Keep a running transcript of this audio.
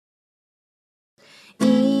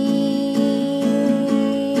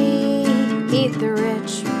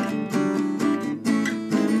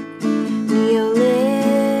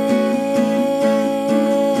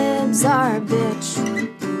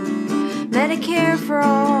care for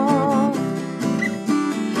all.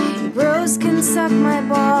 You bros can suck my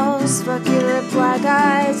balls. Fuck your reply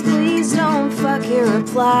guys. Please don't fuck your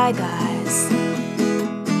reply guys.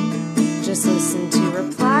 Just listen to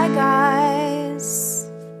Reply Guys.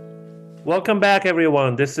 Welcome back,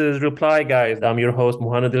 everyone. This is Reply Guys. I'm your host,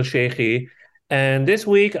 Muhammad El Sheikhi. And this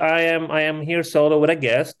week I am here solo with a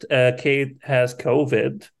guest. Kate has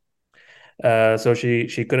COVID. So she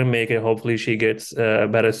couldn't make it. Hopefully she gets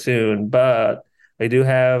better soon. But I do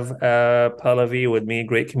have Pallavi with me,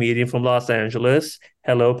 great comedian from Los Angeles.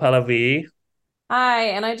 Hello, Pallavi. Hi,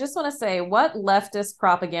 and I just want to say, what leftist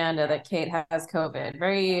propaganda that Kate has COVID?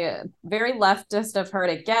 Very, very leftist of her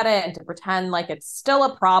to get it and to pretend like it's still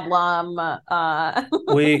a problem.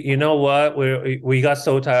 You know what? We got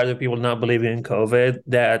so tired of people not believing in COVID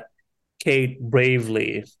that Kate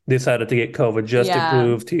bravely decided to get COVID just to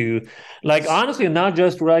prove to, like, honestly, not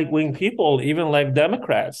just right-wing people, even like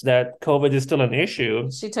Democrats, that COVID is still an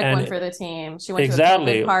issue. She took one for the team. She went exactly.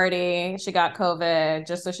 to a COVID party. She got COVID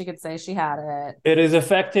just so she could say she had it. It is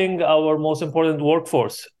affecting our most important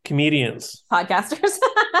workforce, comedians. Podcasters.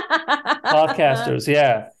 Podcasters,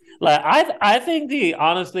 yeah. Like I think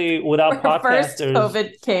honestly, without podcasters, first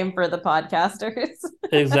COVID came for the podcasters.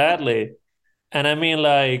 Exactly. And I mean,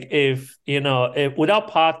 like, if without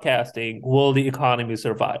podcasting, will the economy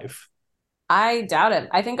survive? I doubt it.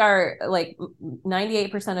 I think our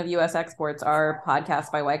 98% of US exports are podcasts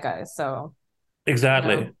by white guys. So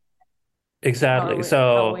exactly. Exactly.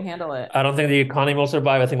 How will we handle it? I don't think the economy will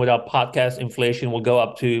survive. I think without podcast, inflation will go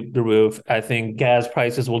up to the roof. I think gas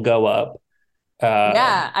prices will go up.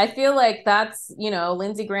 Yeah, I feel like that's,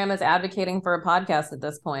 Lindsey Graham is advocating for a podcast at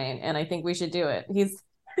this point, and I think we should do it. He's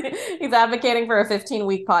advocating for a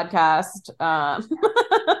 15-week podcast.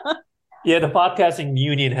 Yeah, the podcasting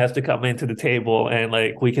union has to come into the table and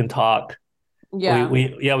we can talk. Yeah, we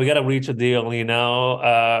got to reach a deal.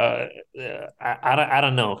 I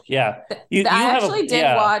don't know. Yeah,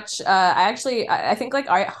 watch. I think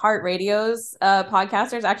Heart Radio's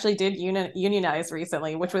podcasters actually did unionize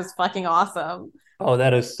recently, which was fucking awesome. Oh,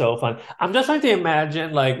 that is so fun. I'm just trying to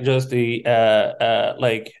imagine just the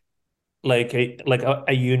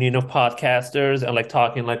a union of podcasters and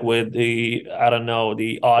talking with the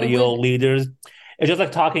the audio leaders. It's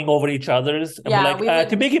just talking over each other's. Yeah,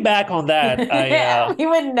 to piggyback on that, we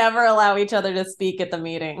would never allow each other to speak at the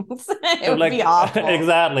meetings. It would be awful.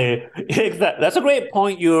 Exactly. That's a great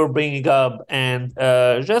point you're bringing up, and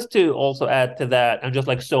just to also add to that, and just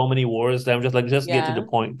so many words, I'm just get to the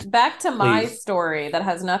point. Back to my story that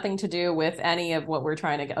has nothing to do with any of what we're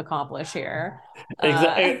trying to accomplish here.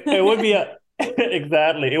 It would be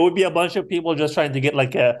exactly. It would be a bunch of people just trying to get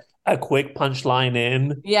a quick punchline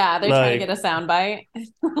in. Yeah, they're trying to get a soundbite.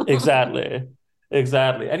 Exactly.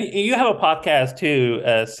 And you have a podcast too,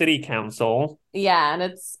 City Counsel. Yeah, and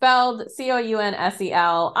it's spelled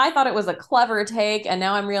COUNSEL. I thought it was a clever take, and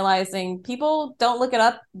now I'm realizing people don't look it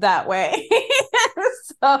up that way.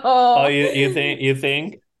 Oh, you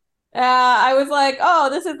think? I was like, oh,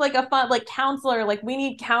 this is a fun counselor, we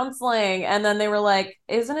need counseling, and then they were like,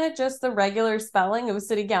 isn't it just the regular spelling of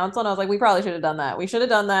city council? And I was like, we probably should have done that. We should have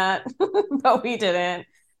done that, but we didn't.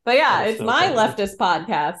 But yeah, it's so my leftist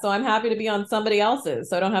podcast, so I'm happy to be on somebody else's,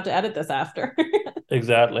 so I don't have to edit this after.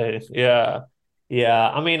 Exactly. Yeah.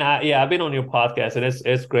 I mean, I've been on your podcast, and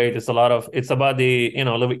it's great. It's about the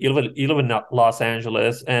you live in Los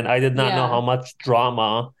Angeles, and I did not know how much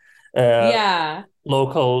drama.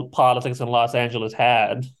 Local politics in Los Angeles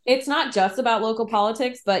had. It's not just about local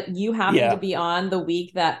politics, but you happen to be on the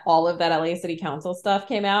week that all of that LA City Council stuff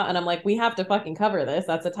came out, and I'm like, we have to fucking cover this.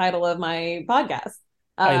 That's the title of my podcast.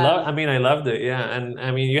 I loved it. Yeah, and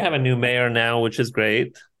I mean, you have a new mayor now, which is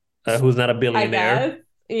great. Who's not a billionaire. I guess.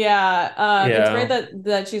 Yeah. It's great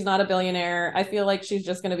that she's not a billionaire. I feel like she's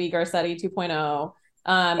just going to be Garcetti 2.0.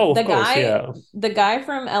 The guy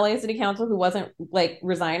from LA City Council who wasn't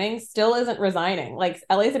resigning still isn't resigning.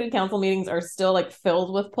 LA City Council meetings are still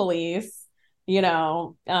filled with police,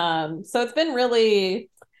 so it's been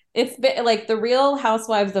the Real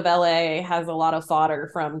Housewives of LA has a lot of fodder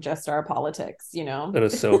from just our politics, That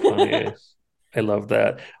is so funny. I love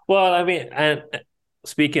that. Well, I mean, and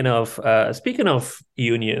speaking of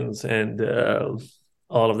unions and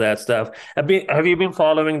all of that stuff. Have you been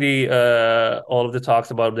following the all of the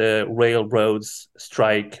talks about the railroads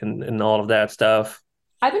strike and all of that stuff?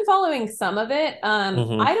 I've been following some of it.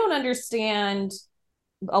 I don't understand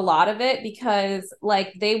a lot of it because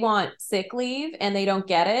they want sick leave and they don't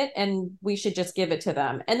get it, and we should just give it to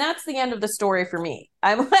them. And that's the end of the story for me.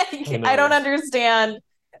 I'm I don't understand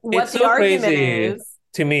what the argument is.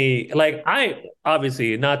 To me, I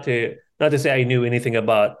obviously not to not to say I knew anything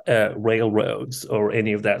about railroads or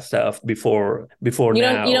any of that stuff before you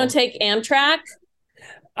now. You don't take Amtrak?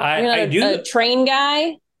 I do. A train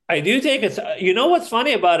guy? I do take it. You know what's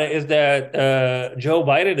funny about it is that Joe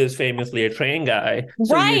Biden is famously a train guy.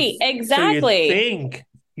 Right, exactly. So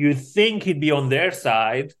you think he'd be on their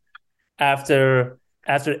side after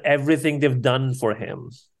everything they've done for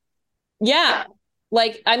him. Yeah.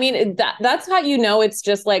 Like, I mean, that's how you know it's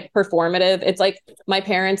just like performative. It's like my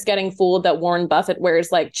parents getting fooled that Warren Buffett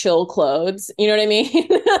wears like chill clothes. You know what I mean?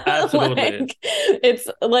 Absolutely. Like, it's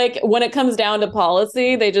like when it comes down to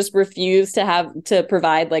policy, they just refuse to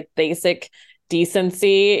provide like basic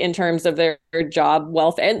decency in terms of their job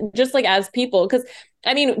welfare. And just like as people, because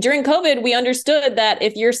I mean, during COVID, we understood that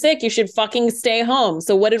if you're sick, you should fucking stay home.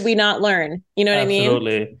 So what did we not learn? You know what I mean?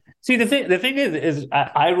 Absolutely. See, the thing is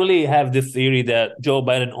I really have this theory that Joe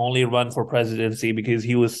Biden only ran for presidency because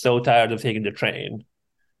he was so tired of taking the train.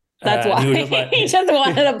 That's why he just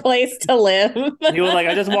wanted a place to live. He was like,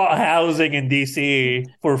 I just want housing in DC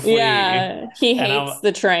for free. Yeah, he hates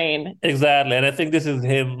the train. Exactly. And I think this is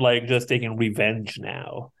him like just taking revenge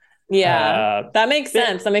now. Yeah, that makes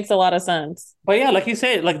sense. That makes a lot of sense. But yeah, like you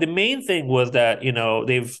said, like the main thing was that,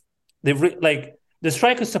 they've like the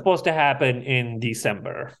strike is supposed to happen in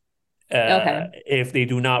December. If they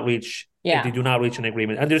do not reach an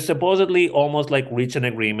agreement. And they're supposedly almost like reach an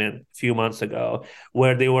agreement a few months ago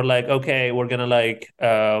where they were like, okay, we're gonna like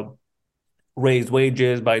raise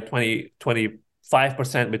wages by 25%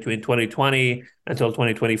 between 2020 until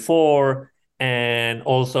 2024, and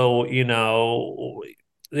also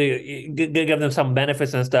they give them some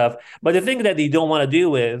benefits and stuff. But the thing that they don't want to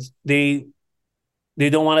do is they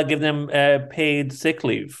don't want to give them paid sick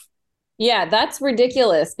leave. Yeah, that's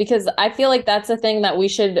ridiculous, because I feel like that's a thing that we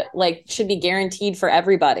should be guaranteed for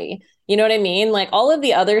everybody. You know what I mean? Like all of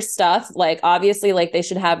the other stuff, like obviously like they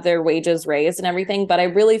should have their wages raised and everything. But I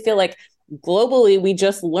really feel like globally, we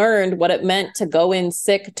just learned what it meant to go in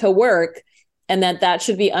sick to work, and that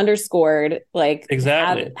should be underscored, like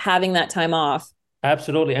exactly having that time off.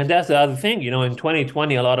 Absolutely. And that's the other thing, in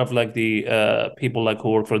 2020, a lot of like the people like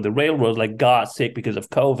who work for the railroads like got sick because of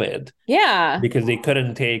COVID. Yeah. Because they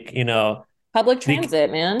couldn't take, public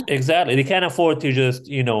transit, man. Exactly. They can't afford to just,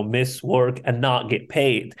 miss work and not get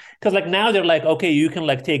paid. Because like now they're like, okay, you can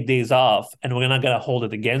like take days off and we're not going to hold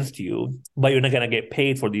it against you, but you're not going to get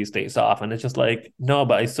paid for these days off. And it's just like, no,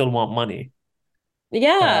 but I still want money.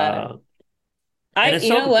 Yeah. You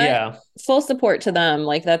know what? Yeah. Full support to them.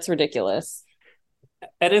 Like, that's ridiculous.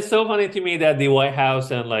 And it's so funny to me that the White House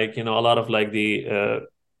and like, a lot of like the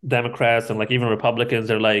Democrats and like even Republicans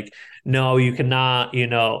are like, no, you cannot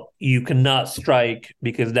strike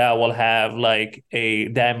because that will have like a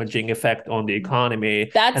damaging effect on the economy.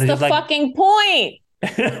 That's the fucking point.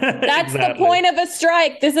 That's exactly the point of a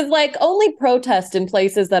strike. This is like only protest in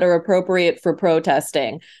places that are appropriate for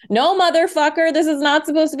protesting. No, motherfucker, this is not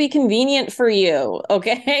supposed to be convenient for you.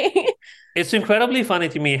 Okay. It's incredibly funny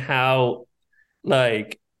to me how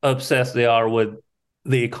like obsessed they are with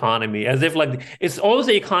the economy, as if like it's always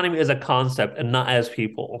the economy as a concept and not as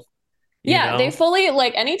people. Yeah, they fully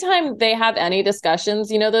like anytime they have any discussions,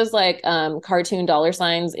 those like cartoon dollar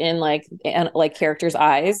signs in like characters'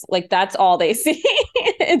 eyes, like that's all they see.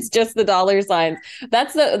 It's just the dollar signs.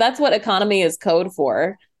 That's what economy is code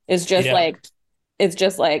for. It's just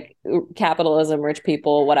like capitalism, rich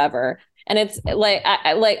people, whatever. And it's like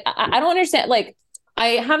I don't understand. Like I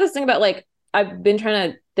have this thing about like I've been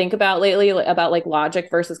trying to think about lately about like logic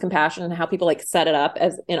versus compassion and how people like set it up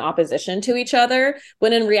as in opposition to each other,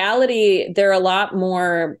 when in reality they're a lot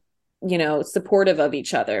more supportive of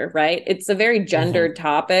each other, right? It's a very gendered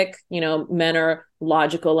topic. Men are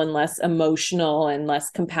logical and less emotional and less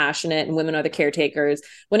compassionate, and women are the caretakers,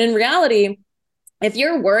 when in reality, if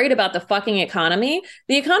you're worried about the fucking economy,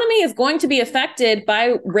 the economy is going to be affected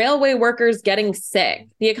by railway workers getting sick.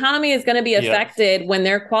 The economy is going to be affected when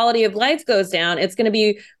their quality of life goes down. It's going to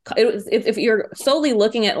be, if you're solely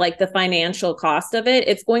looking at like the financial cost of it,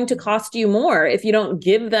 it's going to cost you more if you don't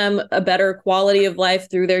give them a better quality of life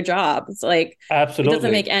through their jobs. Like, absolutely, it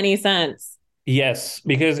doesn't make any sense. Yes,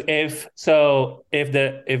 because if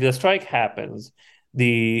the strike happens,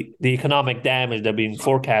 the economic damage that being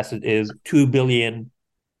forecasted is $2 billion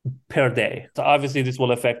per day. So obviously this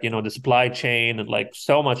will affect the supply chain and like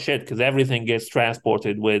so much shit, because everything gets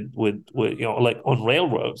transported with like on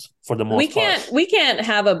railroads for the most part. We can't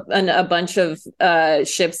have a bunch of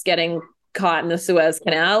ships getting caught in the Suez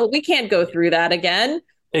Canal. We can't go through that again.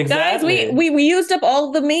 Exactly. Guys, we used up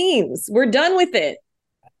all the means. We're done with it.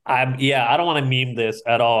 I don't want to meme this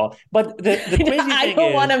at all. But the crazy thing I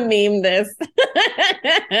don't want to meme this.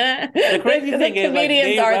 The crazy thing is,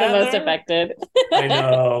 comedians are the most affected. I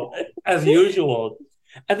know, as usual.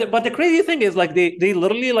 But the crazy thing is, like, they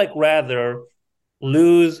literally like rather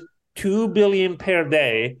lose 2 billion per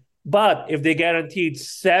day, but if they guaranteed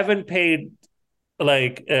 7 paid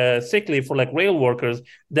like sick leave for like rail workers,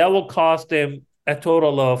 that will cost them a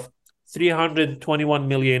total of 321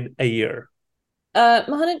 million a year.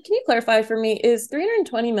 Mohammed, can you clarify for me, is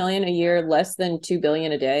 320 million a year less than 2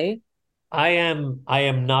 billion a day? I am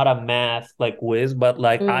not a math like whiz, but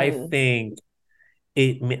like I think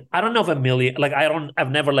I don't know if a million, like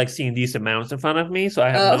I've never like seen these amounts in front of me, so I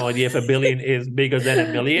have no idea if a billion is bigger than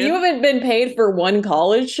a million. You haven't been paid for one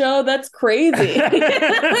college show? That's crazy.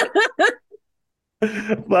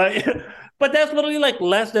 But that's literally like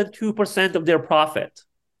less than 2% of their profit.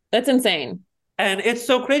 That's insane. And it's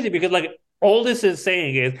so crazy because like all this is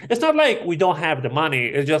saying is, it's not like we don't have the money.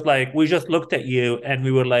 It's just like we just looked at you and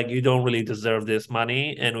we were like, you don't really deserve this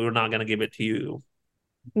money, and we're not going to give it to you.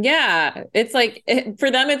 Yeah, it's like,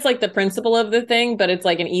 for them, it's like the principle of the thing, but it's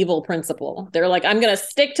like an evil principle. They're like, I'm going to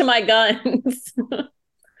stick to my guns.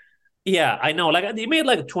 Yeah, I know. Like they made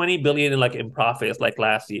like 20 billion in profits like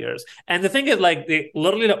last year's. And the thing is, like, they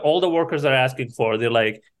literally, all the workers are asking for, they're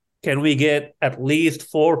like, can we get at least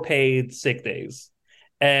 4 paid sick days?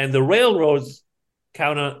 And the railroads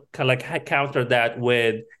counter that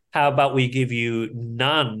with, how about we give you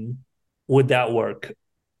none? Would that work?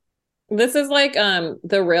 This is like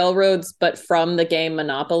the railroads, but from the game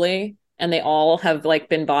Monopoly, and they all have like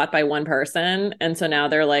been bought by one person, and so now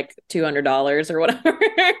they're like $200 or whatever.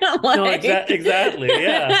 Like... No, exactly,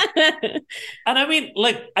 yeah. And I mean,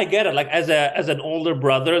 like, I get it. Like, as an older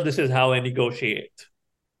brother, this is how I negotiate.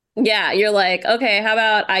 Yeah, you're like, okay, how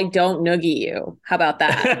about I don't noogie you? How about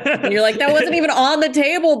that? And you're like, that wasn't even on the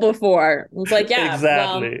table before. It's like, yeah,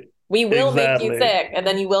 exactly. Well, we will make you sick, and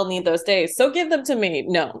then you will need those days. So give them to me.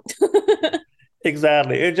 No.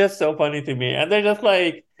 Exactly. It's just so funny to me. And they're just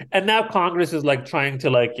like, and now Congress is like trying to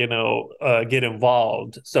like, get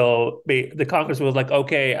involved. So the Congress was like,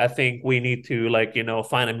 okay, I think we need to like,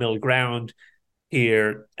 find a middle ground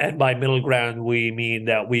here. And by middle ground, we mean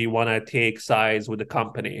that we want to take sides with the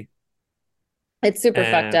company. It's super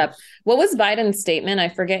fucked up. What was Biden's statement? I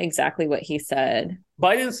forget exactly what he said.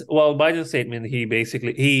 Biden's statement, he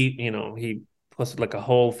basically, he posted like a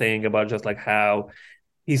whole thing about just like how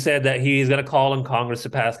he said that he's going to call on Congress to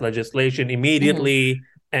pass legislation immediately.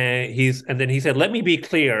 Mm-hmm. And then he said, let me be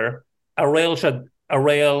clear, a rail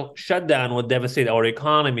shutdown would devastate our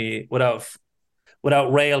economy. Without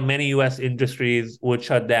rail, many U.S. industries would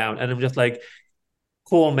shut down. And I'm just like,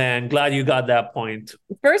 cool, man. Glad you got that point.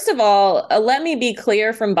 First of all, let me be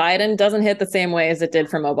clear, from Biden doesn't hit the same way as it did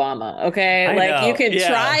from Obama. Okay. You could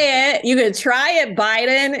try it. You could try it,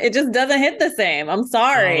 Biden. It just doesn't hit the same. I'm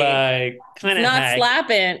sorry. Like, kind of not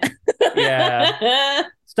slapping. Yeah.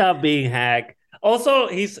 Stop being hack. Also,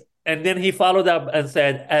 and then he followed up and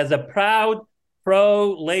said, as a proud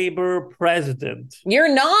pro-labor president.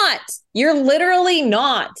 You're not. You're literally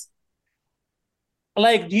not.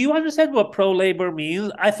 Like, do you understand what pro-labor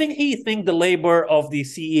means? I think he thinks the labor of the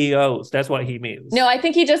CEOs. That's what he means. No, I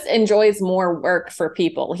think he just enjoys more work for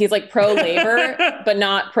people. He's like pro-labor, but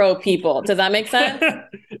not pro-people. Does that make sense?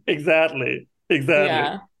 Exactly.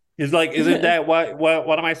 Yeah. He's like, isn't that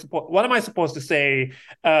what am I supposed to say?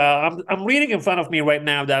 I'm reading in front of me right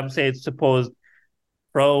now that I'm saying it's supposed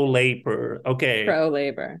pro-labor. Okay.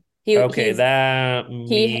 Pro-labor. That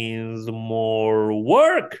means more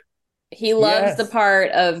work. He loves the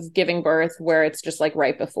part of giving birth where it's just like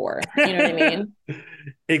right before. You know what I mean?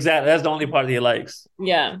 Exactly. That's the only part he likes.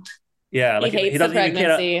 Yeah. Yeah. Like, he hates the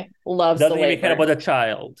pregnancy, loves the labor. Doesn't even care about the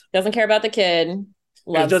child. Doesn't care about the kid.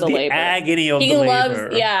 Loves the labor. Agony of the labor.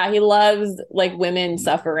 He loves like women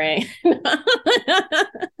suffering.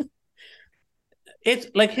 It's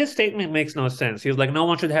like, his statement makes no sense. He was like, no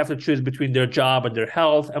one should have to choose between their job and their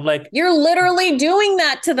health. I'm like, you're literally doing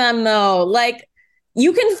that to them though. Like,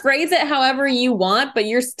 you can phrase it however you want, but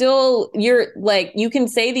you're like, you can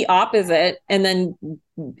say the opposite, and then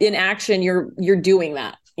in action, you're doing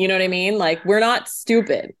that. You know what I mean? Like, we're not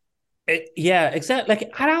stupid. Yeah, exactly.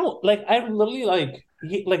 Like, I'm literally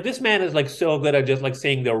like, this man is like so good at just like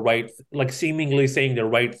saying the right, like seemingly saying the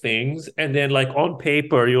right things. And then like on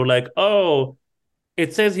paper, you're like, oh,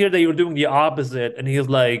 it says here that you're doing the opposite. And he's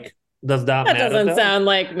like, does that matter? That doesn't sound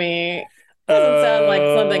like me. Doesn't sound like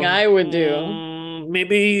something I would do.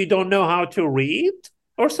 Maybe you don't know how to read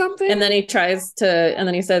or something. And then he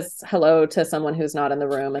says hello to someone who's not in the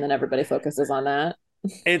room, and then everybody focuses on that.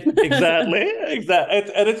 Exactly.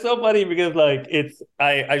 And it's so funny because like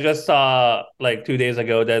I just saw like 2 days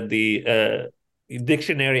ago that the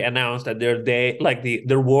dictionary announced that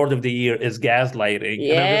their word of the year is gaslighting.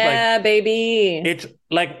 Yeah, and I'm just like, baby. It's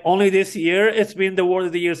like only this year it's been the word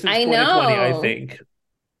of the year since 2020, I think.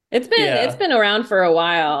 It's been around for a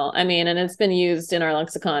while. I mean, and it's been used in our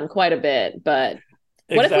lexicon quite a bit, but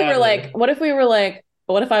what if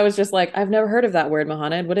I was just like, I've never heard of that word,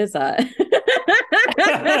 Mohanad. What is that?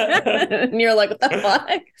 And you're like, what the fuck?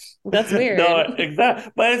 That's weird. No,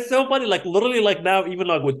 exactly. But it's so funny. Like literally, like now, even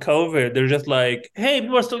like with COVID, they're just like, "Hey,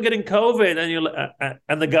 people are still getting COVID," and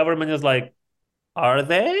and the government is like, "Are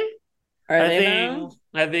they? I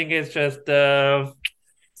think it's just somewhere.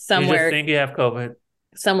 You just think you have COVID."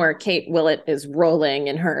 Somewhere Kate Willett is rolling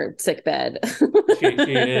in her sick bed.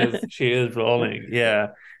 She is rolling. Yeah.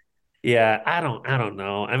 I don't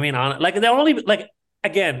know. I mean, like they're only like,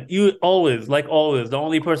 again, the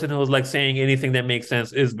only person who's like saying anything that makes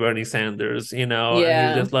sense is Bernie Sanders, And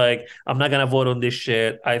he's just like, I'm not gonna vote on this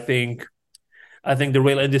shit. I think the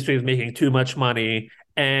rail industry is making too much money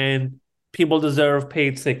and people deserve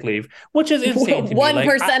paid sick leave, which is insane.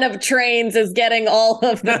 1% of trains is getting all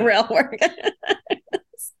of the rail work.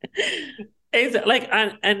 Like,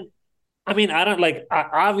 and I mean, I don't like,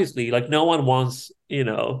 obviously, like no one wants,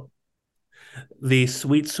 the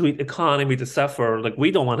sweet economy to suffer. Like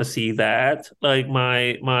we don't want to see that. Like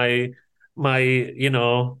my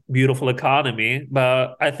beautiful economy.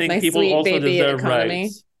 But I think people also deserve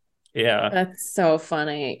rights. Yeah. That's so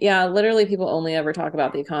funny. Yeah, literally people only ever talk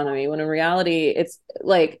about the economy when in reality it's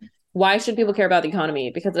like, why should people care about the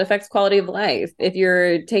economy? Because it affects quality of life. If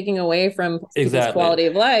you're taking away from people's quality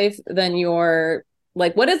of life, then you're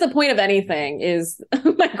like, what is the point of anything is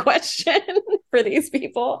my question for these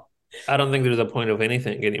people. I don't think there's a point of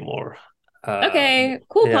anything anymore. Okay,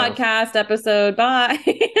 cool podcast episode. Bye.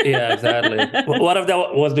 Yeah, exactly. What if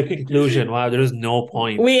that was the conclusion? Wow, there's no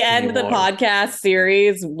point. We end the podcast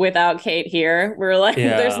series without Kate here. We're like,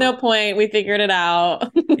 there's no point. We figured it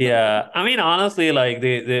out. Yeah, I mean, honestly, like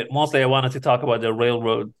the mostly I wanted to talk about the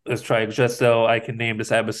railroad strike just so I can name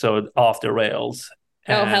this episode "Off the Rails."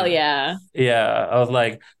 And, hell yeah! Yeah, I was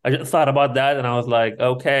like, I just thought about that, and I was like,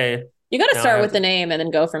 okay. You got to start with the name and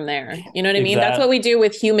then go from there. You know what I mean? That's what we do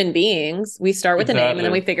with human beings. We start with the name and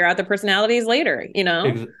then we figure out the personalities later,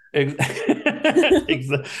 Exactly. I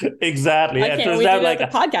can't wait to do the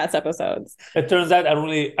podcast episodes. It turns out I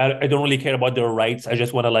don't really care about their rights. I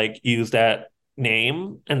just want to like use that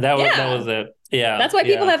name. And that was it. Yeah. That's why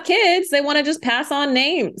people have kids. They want to just pass on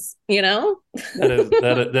names, That's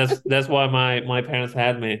why my parents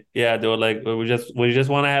had me. Yeah, they were like, we just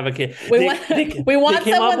want to have a kid. We want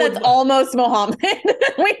someone that's almost Muhammad.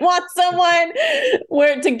 We want someone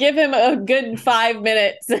to give him a good 5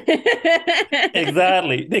 minutes.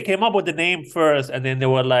 Exactly. They came up with the name first, and then they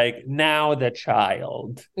were like, now the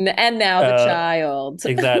child. And now the child.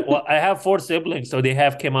 Exactly. Well, I have 4 siblings, so they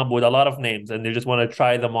have came up with a lot of names, and they just want to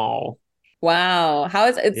try them all. Wow.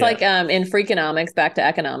 It's like in Freakonomics, back to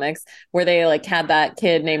economics, where they like had that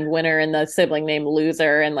kid named Winner and the sibling named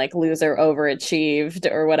Loser, and like Loser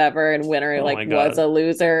overachieved or whatever, and Winner was a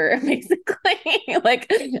loser, basically.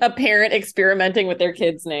 Like a parent experimenting with their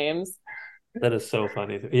kids' names. That is so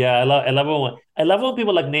funny. Yeah, I love when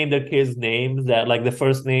people like name their kids names that like the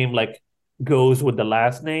first name like goes with the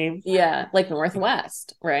last name. Yeah, like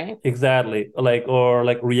Northwest, right? Exactly. Or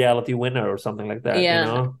Reality Winner or something like that.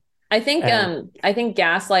 Yeah. I think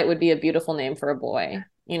Gaslight would be a beautiful name for a boy.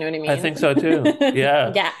 You know what I mean? I think so too.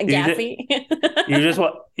 Yeah. Gassy.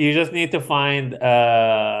 You just need to find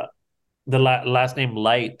the last name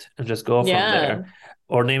Light and just go from there.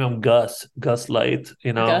 Or name him Gus Light,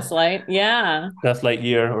 Gus Light, yeah. Gus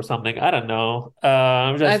Lightyear or something. I don't know.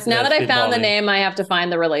 Now that I found the name, I have to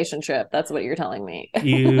find the relationship. That's what you're telling me. I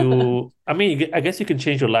guess you can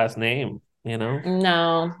change your last name.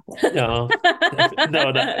 No, that's not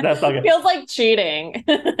gonna, feels like cheating.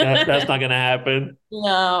 That's not gonna happen.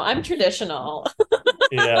 No, I'm traditional.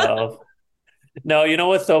 Yeah. No, you know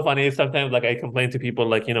what's so funny? Sometimes like I complain to people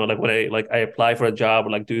like, when I apply for a job or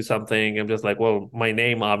like do something, I'm just like, well, my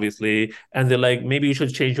name obviously, and they're like, maybe you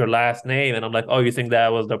should change your last name, and I'm like, oh, you think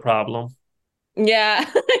that was the problem? Yeah,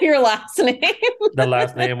 your last name. The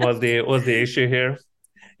last name was the issue here.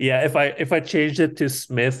 Yeah, if I changed it to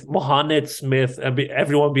Smith, Mohanad Smith,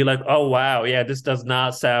 everyone would be like, oh, wow, yeah, this does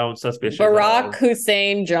not sound suspicious. Barack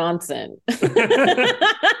Hussein Johnson.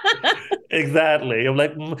 Exactly. I'm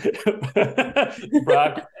like,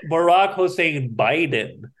 Barack Hussein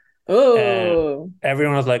Biden. Ooh. And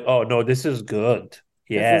everyone was like, oh, no, this is good.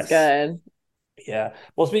 Yes. This is good. Yeah.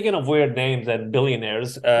 Well, speaking of weird names and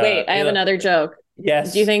billionaires. Wait, I have another joke.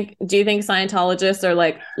 Yes. Do you think Scientologists are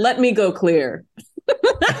like, let me go clear?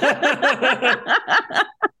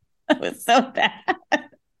 That was so bad.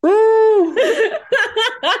 Oh,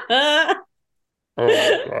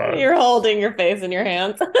 God. You're holding your face in your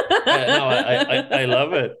hands. No, I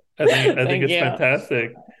love it. I think it's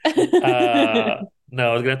fantastic.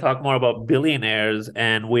 No, I was going to talk more about billionaires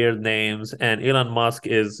and weird names, and Elon Musk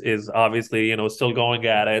is obviously, still going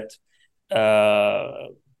at it. Oh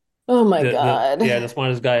my God. The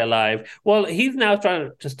smartest guy alive. Well, he's now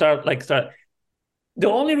trying to start. The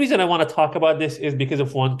only reason I want to talk about this is because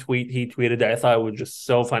of one tweet he tweeted that I thought was just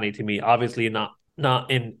so funny to me. Obviously not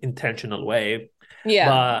in intentional way. Yeah.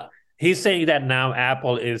 But he's saying that now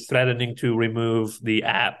Apple is threatening to remove the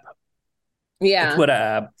app. Yeah. The Twitter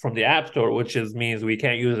app from the App Store, which means we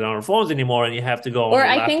can't use it on our phones anymore, and you have to go on your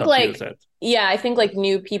laptop to use it. Yeah, I think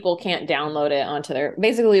new people can't download it onto their.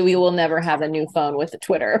 Basically, we will never have a new phone with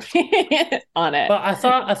Twitter on it. But I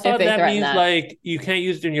thought that means you can't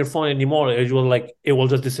use it in your phone anymore. It will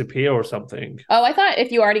just disappear or something. Oh, I thought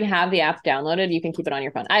if you already have the app downloaded, you can keep it on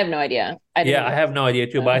your phone. I have no idea. I have no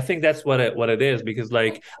idea too, but I think that's what it is, because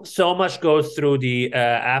so much goes through the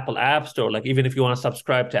Apple App Store. Even if you want to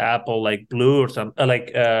subscribe to Apple Blue or something,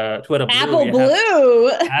 Twitter Blue,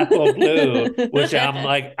 Apple Blue, which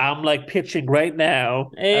I'm pitching right now.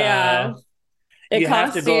 Yeah. It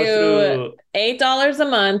costs you $8 a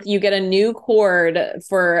month. You get a new cord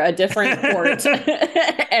for a different port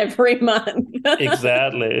every month.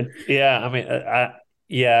 Exactly. Yeah. I mean,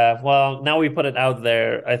 yeah. Well, now we put it out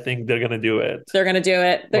there. I think they're going to do it. They're going to do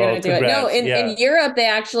it. No, in Europe, they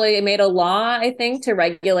actually made a law, I think, to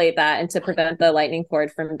regulate that and to prevent the lightning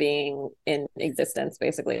cord from being in existence,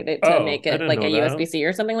 basically, to make it a USB-C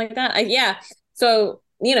or something like that. So,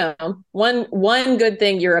 one good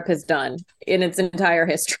thing Europe has done in its entire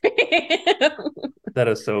history. That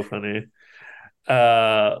is so funny.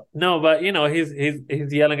 No, but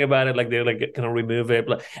he's yelling about it they're gonna remove it,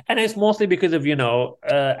 and it's mostly because of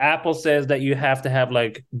Apple says that you have to have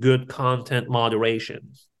good content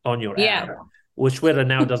moderation on your app, which Twitter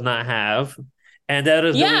now does not have, and that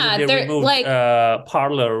is the reason they removed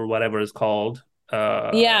Parler or whatever it's called.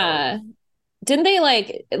 Didn't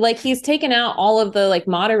they he's taken out all of the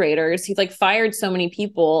moderators? He's fired so many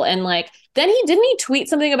people, and then didn't he tweet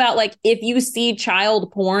something about if you see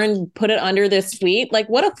child porn, put it under this tweet?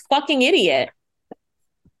 What a fucking idiot.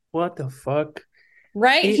 What the fuck?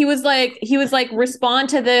 Right? He was respond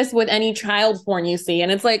to this with any child porn you see,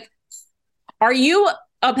 and it's are you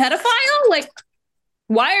a pedophile?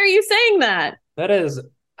 Why are you saying that? That is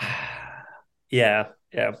yeah.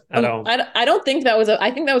 Yeah, I don't think that was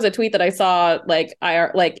I think that was a tweet that I saw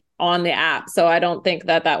on the app. So I don't think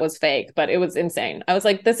that was fake, but it was insane. I was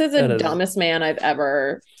this is the dumbest man I've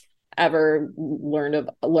ever learned of.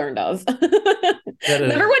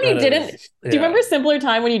 Remember when you didn't? Do you remember a simpler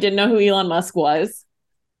time when you didn't know who Elon Musk was?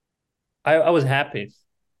 I was happy.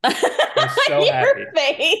 I was so happy.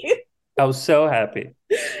 Face. I was so happy.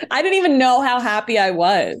 I didn't even know how happy I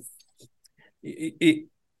was.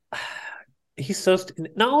 He's so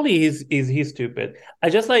not only is he stupid,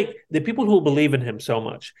 I just the people who believe in him so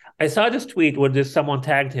much. I saw this tweet where this lady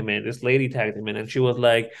tagged him in, and she was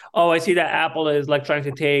like, oh, I see that Apple is trying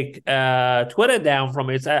to take Twitter down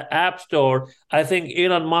from its app store. I think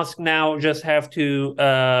Elon Musk now just have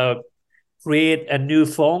to create a new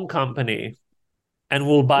phone company and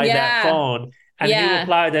we'll buy that phone. And he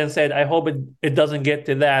replied and said, I hope it doesn't get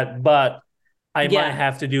to that, but I might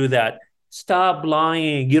have to do that. Stop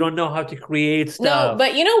lying. You don't know how to create stuff. No,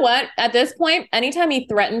 but you know what? At this point, anytime he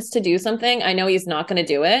threatens to do something, I know he's not going to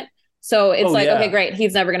do it. So it's okay, great.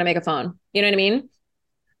 He's never going to make a phone. You know what I mean?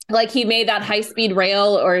 He made that high-speed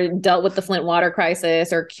rail, or dealt with the Flint water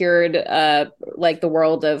crisis, or cured the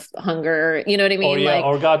world of hunger. You know what I mean?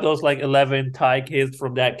 Or got those 11 Thai kids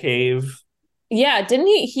from that cave. Yeah, didn't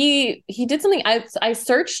he did something. I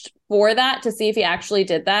searched for that to see if he actually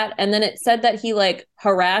did that, and then it said that he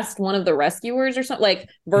harassed one of the rescuers or something,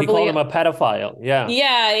 verbally. He called him a pedophile. Yeah.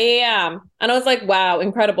 And I was wow,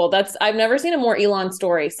 incredible. I've never seen a more Elon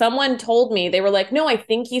story. Someone told me, they were no, I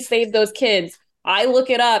think he saved those kids. I look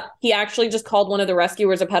it up. He actually just called one of the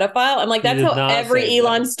rescuers a pedophile. I'm that's how every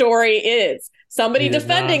Elon story is. Somebody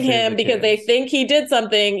defending him because they think he did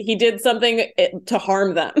something to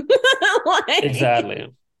harm them. Exactly.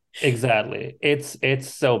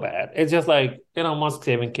 It's so bad. It's just Musk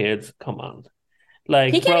saving kids. Come on.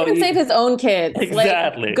 He can't even save his own kids.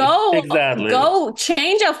 Exactly. Go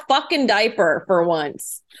change a fucking diaper for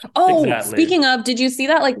once. Oh, speaking of, did you see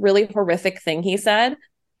that really horrific thing he said?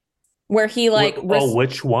 Where he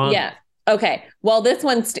which one? Yeah. Okay. Well, this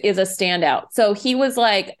one is a standout. So he was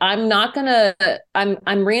like, I'm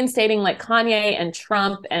reinstating like Kanye and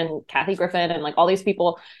Trump and Kathy Griffin and like all these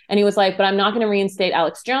people. And he was like, but I'm not going to reinstate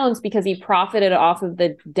Alex Jones because he profited off of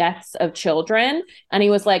the deaths of children. And he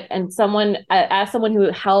was like, and someone, as someone who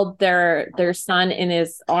held their son in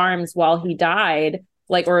his arms while he died,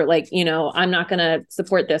 like, or like, you know, I'm not going to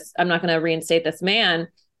support this. I'm not going to reinstate this man.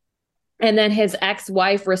 And then his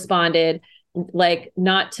ex-wife responded, like,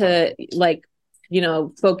 not to like, you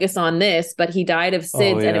know, focus on this, but he died of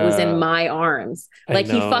SIDS and it was in my arms. Like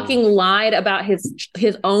he fucking lied about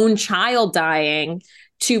his own child dying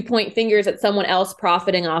to point fingers at someone else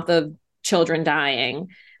profiting off of children dying.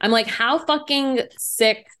 I'm like, how fucking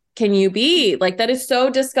sick can you be? Like, that is so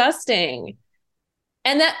disgusting.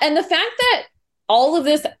 And the fact that all of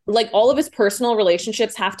this, like all of his personal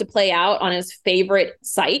relationships have to play out on his favorite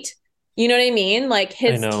site. You know what I mean? Like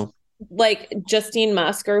like Justine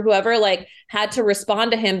Musk or whoever like had to respond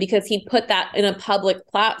to him because he put that in a public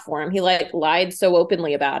platform. He like lied so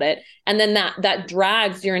openly about it. And then that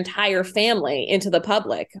drags your entire family into the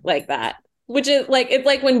public like that, which is like, it's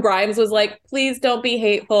like when Grimes was like, please don't be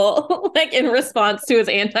hateful, like in response to his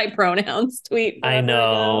anti-pronouns tweet. I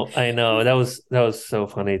know. That was so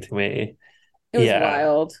funny to me. It was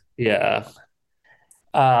wild. Yeah.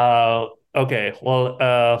 Okay,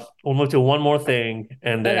 well, we'll move to one more thing,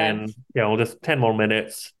 and then we'll just 10 more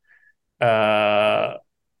minutes. Because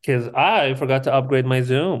I forgot to upgrade my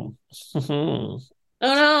Zoom. Oh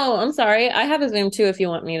no, I'm sorry. I have a Zoom too if you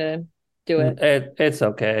want me to do it. It's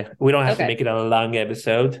okay. We don't have to make it a long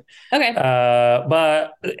episode. Okay.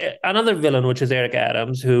 But another villain, which is Eric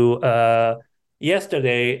Adams, who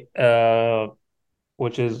yesterday,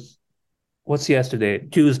 which is what's yesterday?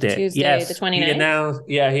 Tuesday, yes, the 29th.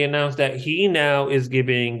 He announced that he now is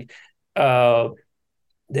giving the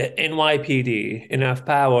NYPD enough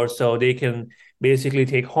power so they can basically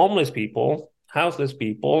take homeless people, houseless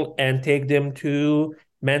people, and take them to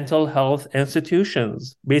mental health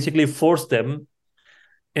institutions, basically force them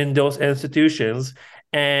in those institutions.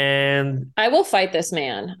 And I will fight this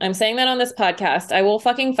man. I'm saying that on this podcast. I will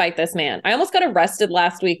fucking fight this man. I almost got arrested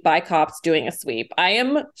last week by cops doing a sweep. I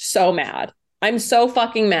am so mad. I'm so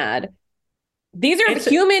fucking mad. These are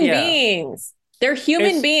human beings. They're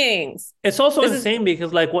human beings. It's also insane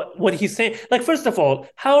because like what he's saying, like, first of all,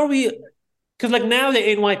 how are we, because like now the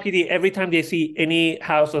NYPD, every time they see any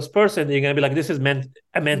houseless person, they're going to be like, this is a mental.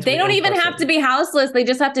 They don't even have to be houseless. They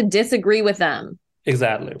just have to disagree with them.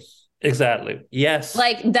 Exactly. Yes.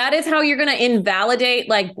 Like that is how you're going to invalidate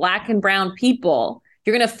like Black and brown people.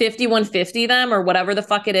 You're going to 5150 them or whatever the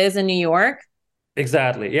fuck it is in New York.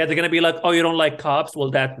 Exactly. Yeah. They're going to be like, oh, you don't like cops? Well,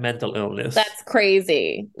 that's mental illness. That's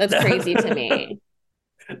crazy. That's crazy to me.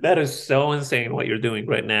 That is so insane what you're doing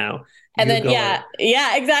right now. And then, yeah,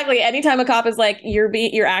 exactly. Anytime a cop is like,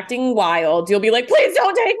 you're acting wild, you'll be like, please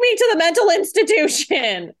don't take me to the mental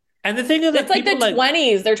institution. And the thing is that it's like the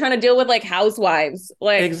 20s. They're trying to deal with like housewives.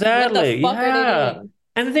 Like, exactly. What the fuck are they doing?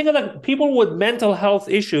 And the thing is that people with mental health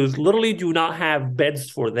issues literally do not have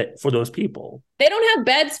beds for those people. They don't have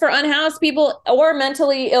beds for unhoused people or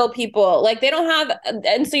mentally ill people. Like they don't have,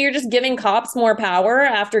 and so you're just giving cops more power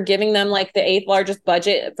after giving them like the 8th largest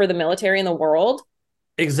budget for the military in the world.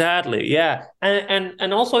 Exactly. Yeah.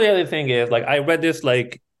 And also the other thing is like I read this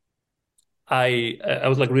like I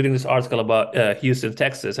was like reading this article about Houston,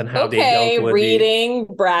 Texas, and how they dealt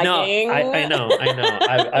with bragging. No, I know.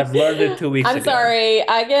 I've learned it 2 weeks ago. I'm sorry.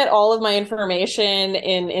 I get all of my information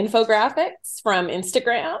in infographics from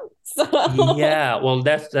Instagram. So. Yeah, well,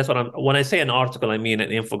 that's what when I say an article, I mean an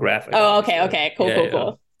infographic. Oh, okay.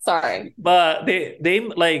 Cool. Sorry. But they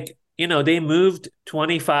like, they moved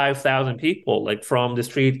 25,000 people like from the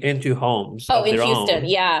street into homes. Oh, in Houston,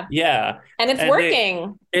 yeah. And it's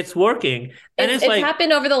working. It's working. And it's like,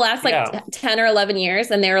 happened over the last 10 or 11 years,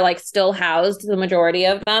 and they're like still housed, the majority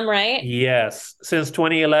of them, right? Yes. Since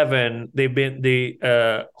 2011,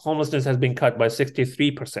 the homelessness has been cut by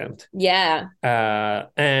 63%. Yeah.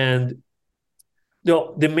 And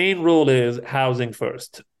the main rule is housing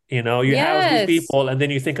first. You house these people and then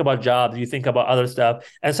you think about jobs, you think about other stuff.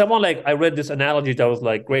 And someone like, I read this analogy that was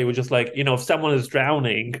like, great. It was just like, if someone is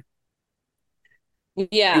drowning,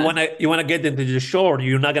 you want to get them to the shore.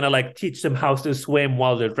 You're not going to like teach them how to swim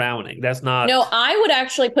while they're drowning. That's not. No, I would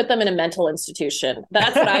actually put them in a mental institution.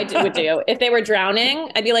 That's what I would do. If they were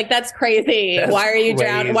drowning, I'd be like, that's crazy. Why are you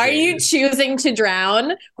drowning? Why are you choosing to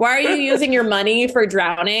drown? Why are you using your money for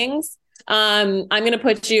drownings? I'm going to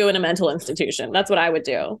put you in a mental institution. That's what I would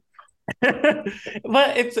do.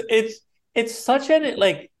 But it's such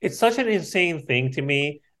an insane thing to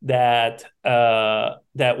me that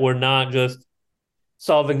we're not just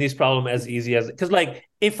solving these problems as easy as, because like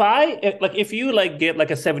if you like get like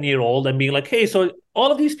a 7-year-old and being like, hey, so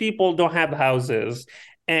all of these people don't have houses,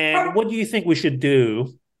 and what do you think we should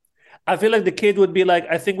do? I feel like the kid would be like,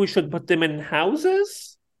 I think we should put them in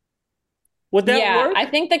houses. Would that work? I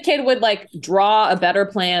think the kid would like draw a better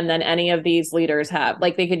plan than any of these leaders have.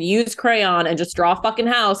 Like they could use crayon and just draw a fucking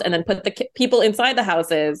house and then put the people inside the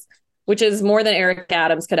houses, which is more than Eric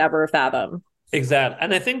Adams could ever fathom. Exactly.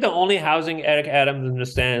 And I think the only housing Eric Adams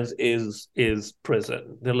understands is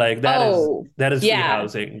prison. They're like, that is free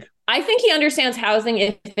housing. I think he understands housing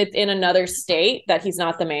if it's in another state that he's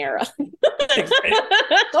not the mayor of.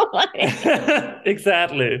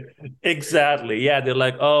 Exactly. Yeah, they're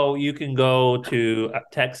like, oh, you can go to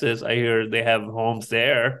Texas. I hear they have homes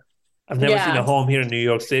there. I've never seen a home here in New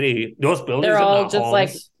York City. Those buildings they're all just homes.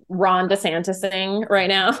 Like Ron DeSantising right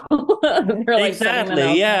now. They're like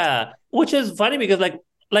exactly. Yeah. Which is funny because like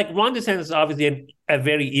Ron DeSantis is obviously a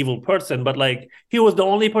very evil person, but like he was the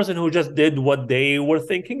only person who just did what they were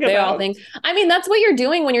thinking about. They all think. I mean, that's what you're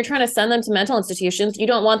doing when you're trying to send them to mental institutions. You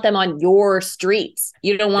don't want them on your streets.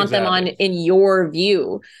 You don't want them in your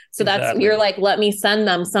view. So that's you're like, let me send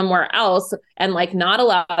them somewhere else and like not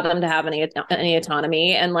allow them to have any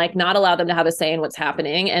autonomy and like not allow them to have a say in what's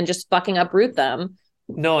happening and just fucking uproot them.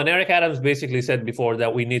 No, and Eric Adams basically said before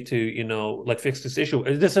that we need to, like fix this issue.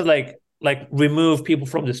 This is like remove people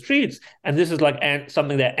from the streets. And this is like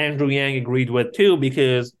something that Andrew Yang agreed with too,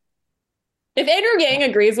 because if Andrew Yang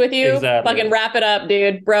agrees with you, fucking wrap it up,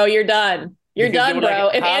 dude. Bro, you're done. You're done, bro.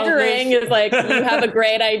 Like, if Andrew Yang is like, you have a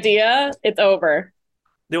great idea, it's over.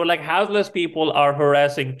 They were like, houseless people are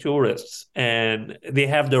harassing tourists and they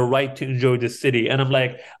have the right to enjoy the city. And I'm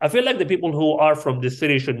like, I feel like the people who are from the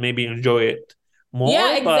city should maybe enjoy it more.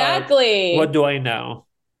 Yeah, exactly. What do I know?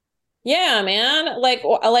 Yeah, man. Like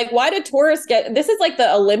why did tourists get, this is like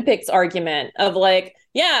the Olympics argument of like,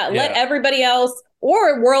 let everybody else,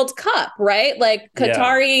 or World Cup, right? Like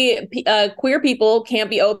Qatari queer people can't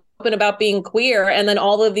be open about being queer. And then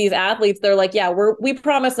all of these athletes, they're like, we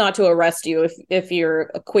promise not to arrest you if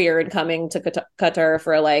you're queer and coming to Qatar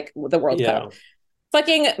for like the World Cup.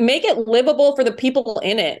 Fucking make it livable for the people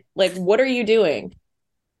in it. Like, what are you doing?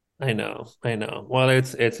 I know. Well,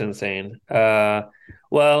 it's insane.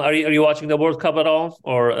 Well, are you watching the World Cup at all,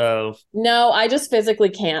 or? No, I just physically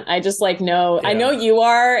can't. I just like know. Yeah. I know you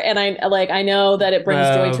are, and I know that it brings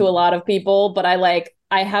joy to a lot of people. But I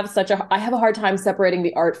have a hard time separating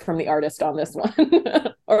the art from the artist on this one,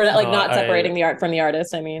 or not separating the art from the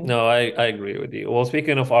artist. I mean, no, I agree with you. Well,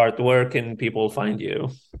 speaking of art, where can people find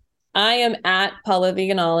you? I am at Pallavi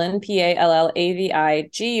Gunalan,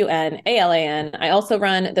 PALLAVIGUNALAN. I also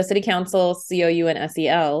run the City Council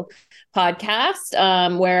COUNSEL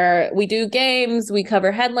podcast, where we do games. We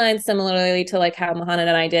cover headlines similarly to like how Mohanad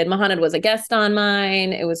and I did. Mohanad was a guest on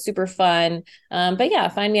mine. It was super fun. But yeah,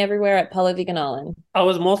 find me everywhere at Pallavi Gunalan. I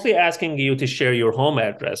was mostly asking you to share your home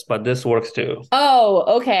address, but this works too.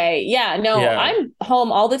 Oh, okay. Yeah, no, I'm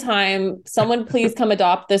home all the time. Someone please come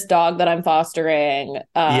adopt this dog that I'm fostering.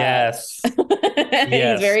 Yes.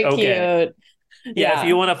 He's very cute. Yeah, if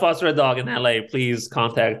you want to foster a dog in LA, please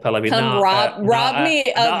contact Pallavi. Come rob me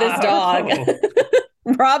of this dog.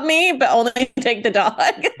 Rob me, but only take the dog.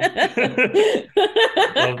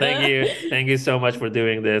 Well, thank you so much for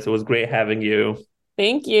doing this. It was great having you.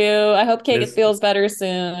 Thank you. I hope Kate feels better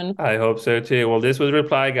soon. I hope so too. Well, this was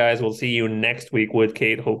Reply, guys. We'll see you next week with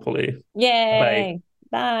Kate, hopefully. Yay.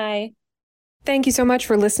 Bye. Thank you so much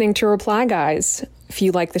for listening to Reply Guys. If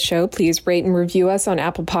you like the show, please rate and review us on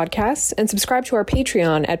Apple Podcasts and subscribe to our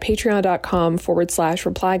Patreon at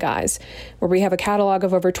patreon.com/Reply Guys, where we have a catalog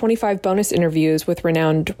of over 25 bonus interviews with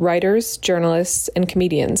renowned writers, journalists, and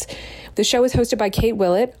comedians. The show is hosted by Kate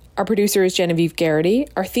Willett. Our producer is Genevieve Garrity.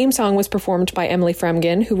 Our theme song was performed by Emily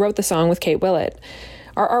Fremgen, who wrote the song with Kate Willett.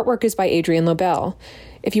 Our artwork is by Adrian Lobel.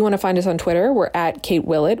 If you want to find us on Twitter, we're at Kate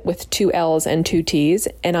Willett with 2 L's and 2 T's,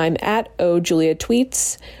 and I'm at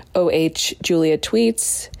OJuliaTweets,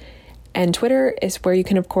 OHJuliaTweets, and Twitter is where you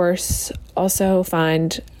can, of course, also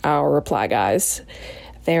find our Reply Guys.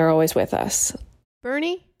 They are always with us.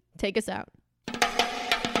 Bernie, take us out.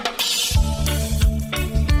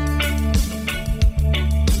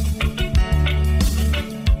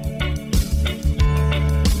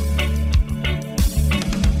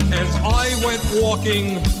 As I went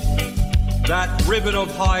walking that ribbon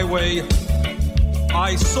of highway,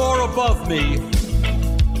 I saw above me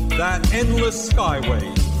that endless skyway.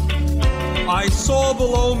 I saw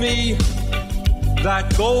below me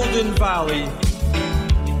that golden valley.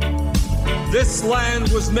 This land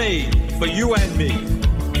was made for you and me.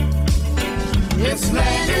 This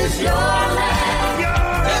land is your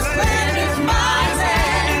land. This land